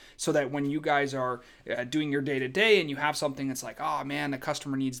so that when you guys are doing your day-to-day and you have something that's like, oh man, the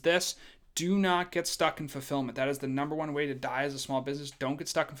customer needs this, do not get stuck in fulfillment. That is the number one way to die as a small business. Don't get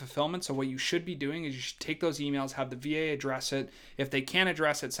stuck in fulfillment. So what you should be doing is you should take those emails, have the VA address it. If they can't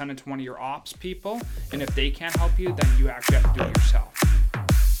address it, send it to one of your ops people. And if they can't help you, then you actually have to do it yourself.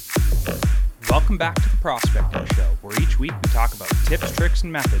 Welcome back to the Prospecting Show, where each week we talk about tips, tricks,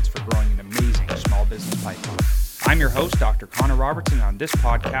 and methods for growing an amazing small business pipeline. I'm your host, Dr. Connor Robertson, and on this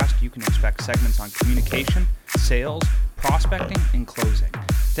podcast, you can expect segments on communication, sales, prospecting, and closing.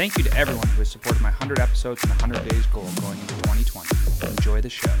 Thank you to everyone who has supported my 100 episodes and 100 days goal going into 2020. Enjoy the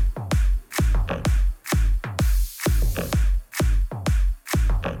show.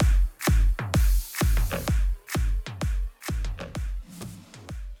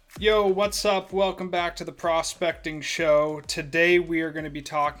 Yo, what's up? Welcome back to the Prospecting Show. Today we are going to be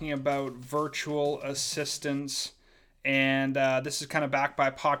talking about virtual assistants. And this is kind of backed by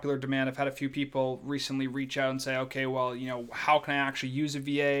popular demand. I've had a few people recently reach out and say, okay, well, how can I actually use a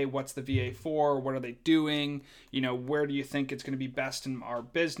VA? What's the VA for? What are they doing? Where do you think it's going to be best in our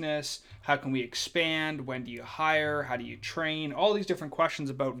business? How can we expand? When do you hire? How do you train? All these different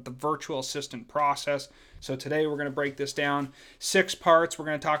questions about the virtual assistant process. So today we're going to break this down 6 parts. We're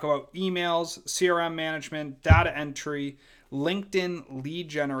going to talk about emails, CRM management, data entry, LinkedIn lead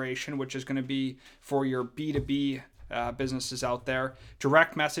generation, which is going to be for your B2B businesses out there,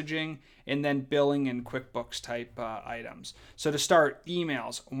 direct messaging, and then billing and QuickBooks type items. So to start,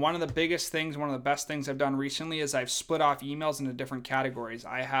 emails. One of the biggest things, one of the best things I've done recently is I've split off emails into different categories.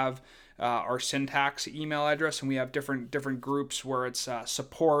 I have our Syntax email address, and we have different groups where it's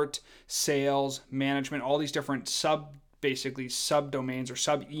support, sales, management, all these different subdomains or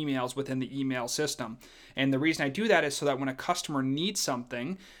sub emails within the email system. And the reason I do that is so that when a customer needs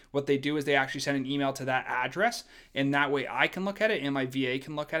something, what they do is they actually send an email to that address, and that way I can look at it and my VA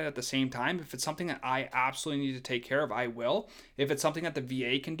can look at it at the same time. If it's something that I absolutely need to take care of, I will. If it's something that the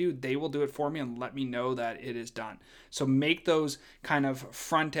VA can do, they will do it for me and let me know that it is done. So make those kind of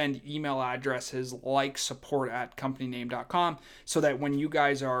front-end email addresses like support@companyname.com so that when you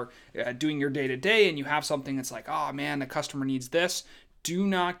guys are doing your day-to-day and you have something that's like, oh man, the customer needs this, do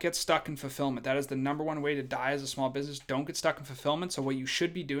not get stuck in fulfillment. That is the number one way to die as a small business. Don't get stuck in fulfillment. So what you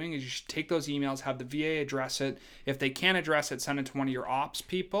should be doing is you should take those emails, have the VA address it. If they can't address it, send it to one of your ops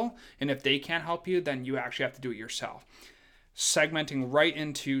people. And if they can't help you, then you actually have to do it yourself. Segmenting right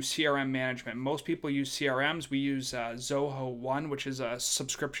into CRM management. Most people use CRMs. We use Zoho One, which is a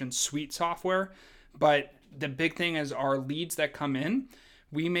subscription suite software. But the big thing is our leads that come in,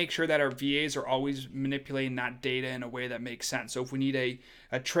 we make sure that our VAs are always manipulating that data in a way that makes sense. So if we need a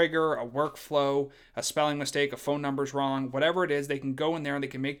trigger, a workflow, a spelling mistake, a phone number's wrong, whatever it is, they can go in there and they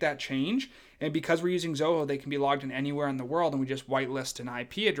can make that change. And because we're using Zoho, they can be logged in anywhere in the world, and we just whitelist an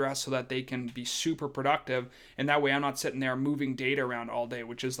IP address so that they can be super productive. And that way I'm not sitting there moving data around all day,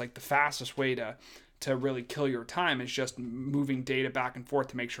 which is like the fastest way to really kill your time, is just moving data back and forth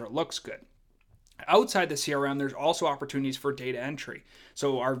to make sure it looks good. Outside the CRM, there's also opportunities for data entry.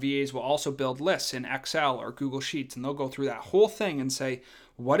 So our VAs will also build lists in Excel or Google Sheets, and they'll go through that whole thing and say,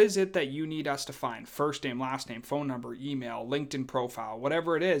 what is it that you need us to find? First name, last name, phone number, email, LinkedIn profile,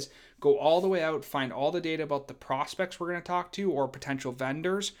 whatever it is. Go all the way out, find all the data about the prospects we're going to talk to or potential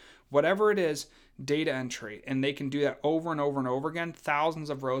vendors, whatever it is, data entry. And they can do that over and over and over again, thousands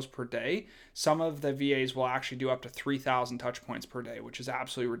of rows per day. Some of the VAs will actually do up to 3,000 touch points per day, which is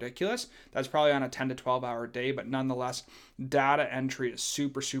absolutely ridiculous. That's probably on a 10 to 12 hour day, but nonetheless, data entry is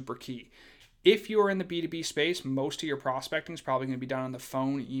super, super key. If you are in the B2B space, most of your prospecting is probably going to be done on the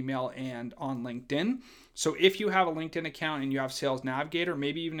phone, email, and on LinkedIn. So if you have a LinkedIn account and you have Sales Navigator,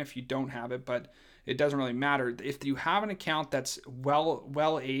 maybe even if you don't have it, but it doesn't really matter. If you have an account that's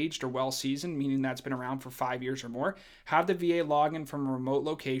well aged or well seasoned, meaning that's been around for 5 years or more, have the VA log in from a remote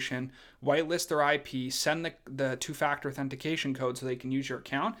location, whitelist their IP, send the two-factor authentication code so they can use your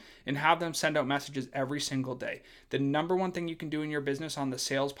account, and have them send out messages every single day. The number one thing you can do in your business on the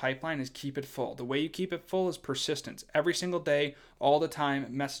sales pipeline is keep it full. The way you keep it full is persistence. Every single day, all the time,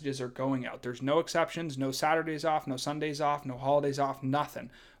 messages are going out. There's no exceptions, no Saturdays off, no Sundays off, no holidays off,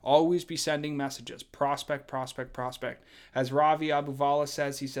 nothing. Always be sending messages. Prospect, prospect, prospect. As Ravi Abuvala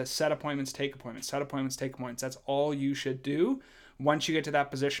says, he says, set appointments, take appointments. Set appointments, take appointments. That's all you should do once you get to that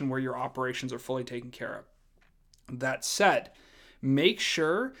position where your operations are fully taken care of. That said, make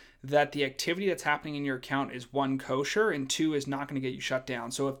sure that the activity that's happening in your account is one, kosher, and two, is not going to get you shut down.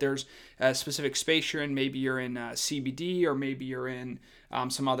 So if there's a specific space you're in, maybe you're in CBD, or maybe you're in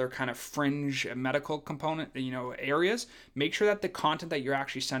some other kind of fringe medical component, areas, make sure that the content that you're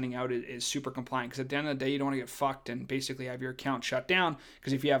actually sending out is super compliant, because at the end of the day, you don't want to get fucked and basically have your account shut down,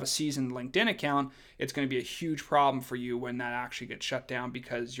 because if you have a seasoned LinkedIn account, it's going to be a huge problem for you when that actually gets shut down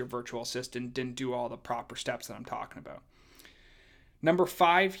because your virtual assistant didn't do all the proper steps that I'm talking about. Number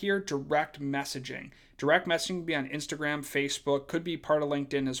 5 here, direct messaging. Direct messaging can be on Instagram, Facebook, could be part of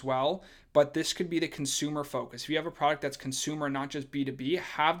LinkedIn as well, but this could be the consumer focus. If you have a product that's consumer, not just B2B,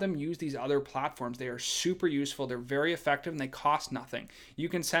 have them use these other platforms. They are super useful, they're very effective, and they cost nothing. You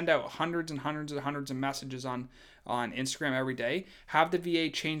can send out hundreds and hundreds and hundreds of messages on Instagram every day. Have the VA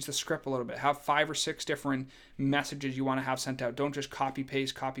change the script a little bit. Have 5 or 6 different messages you want to have sent out. Don't just copy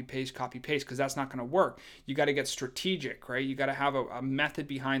paste, because that's not going to work. You got to get strategic, right? You got to have a method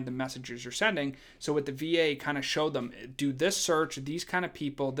behind the messages you're sending. So with the VA, kind of show them, do this search, these kind of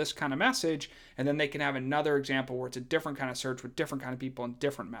people, this kind of message, and then they can have another example where it's a different kind of search with different kind of people and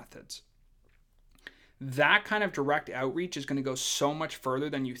different methods. That kind of direct outreach is going to go so much further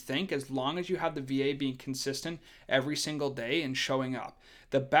than you think, as long as you have the VA being consistent every single day and showing up.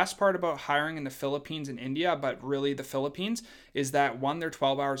 The best part about hiring in the Philippines and India, but really the Philippines, is that one, they're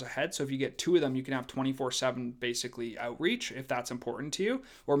 12 hours ahead. So if you get 2 of them, you can have 24/7 basically outreach if that's important to you.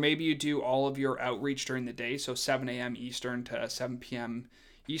 Or maybe you do all of your outreach during the day, so 7 a.m. Eastern to 7 p.m.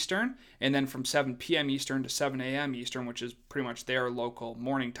 Eastern, and then from 7 p.m. Eastern to 7 a.m. Eastern, which is pretty much their local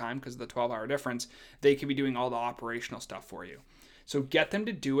morning time because of the 12-hour difference, they could be doing all the operational stuff for you. So get them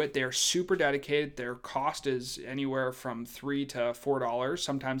to do it. They're super dedicated. Their cost is anywhere from $3 to $4,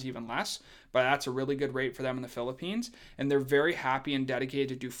 sometimes even less, but that's a really good rate for them in the Philippines. And they're very happy and dedicated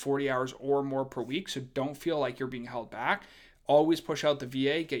to do 40 hours or more per week, so don't feel like you're being held back. Always push out the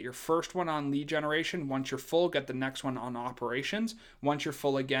VA, get your first one on lead generation. Once you're full, get the next one on operations. Once you're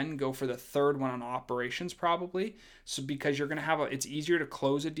full again, go for the third one on operations probably. So because you're going to have it's easier to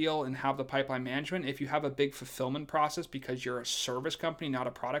close a deal and have the pipeline management. If you have a big fulfillment process because you're a service company, not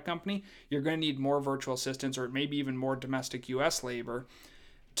a product company, you're going to need more virtual assistants or maybe even more domestic US labor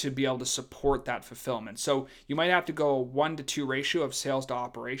to be able to support that fulfillment. So you might have to go a 1-to-2 ratio of sales to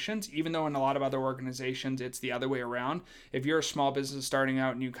operations, even though in a lot of other organizations it's the other way around. If you're a small business starting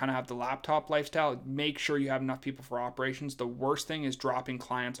out and you kind of have the laptop lifestyle, make sure you have enough people for operations. The worst thing is dropping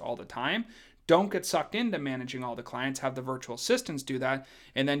clients all the time. Don't get sucked into managing all the clients. Have the virtual assistants do that,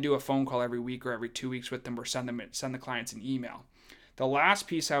 and then do a phone call every week or every 2 weeks with them, or send the clients an email. The last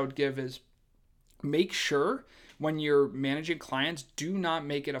piece I would give is make sure when you're managing clients, do not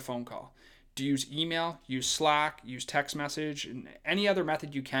make it a phone call. Do use email, use Slack, use text message, and any other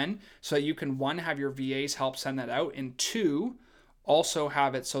method you can, so that you can, 1, have your VAs help send that out, and 2, also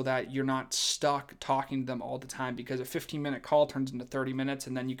have it so that you're not stuck talking to them all the time, because a 15-minute call turns into 30 minutes,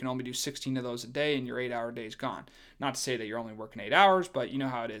 and then you can only do 16 of those a day, and your 8-hour day is gone. Not to say that you're only working 8 hours, but you know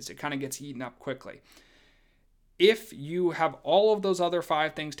how it is. It kind of gets eaten up quickly. If you have all of those other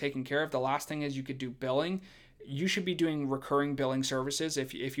 5 things taken care of, the last thing is you could do billing. You should be doing recurring billing services.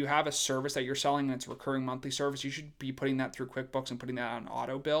 If you have a service that you're selling and it's a recurring monthly service, you should be putting that through QuickBooks and putting that on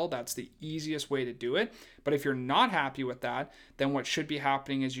auto bill. That's the easiest way to do it. But if you're not happy with that, then what should be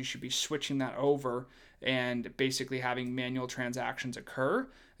happening is you should be switching that over and basically having manual transactions occur.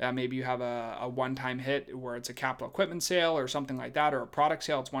 Maybe you have a one-time hit where it's a capital equipment sale or something like that, or a product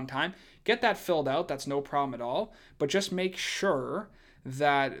sale, it's one time. Get that filled out. That's no problem at all. But just make sure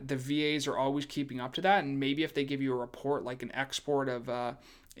that the VAs are always keeping up to that. And maybe if they give you a report, like an export of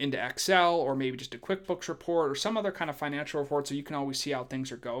into Excel, or maybe just a QuickBooks report or some other kind of financial report, so you can always see how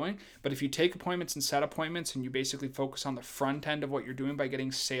things are going. But if you take appointments and set appointments, and you basically focus on the front end of what you're doing by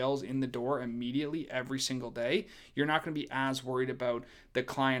getting sales in the door immediately every single day, you're not going to be as worried about the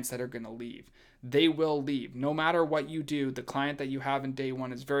clients that are going to leave. They will leave. No matter what you do, the client that you have in day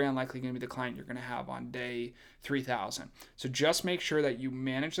 1 is very unlikely going to be the client you're going to have on day 3,000. So just make sure that you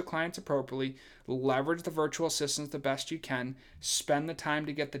manage the clients appropriately, leverage the virtual assistants the best you can, spend the time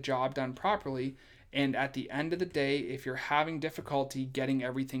to get the job done properly, and at the end of the day, if you're having difficulty getting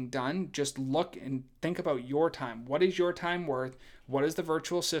everything done, just look and think about your time. What is your time worth? What is the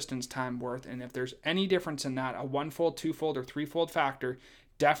virtual assistant's time worth? And if there's any difference in that, a 1-fold, 2-fold, or 3-fold factor,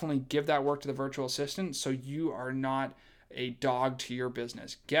 definitely give that work to the virtual assistant so you are not a dog to your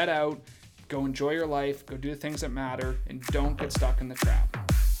business. Get out, go enjoy your life, go do the things that matter, and don't get stuck in the trap.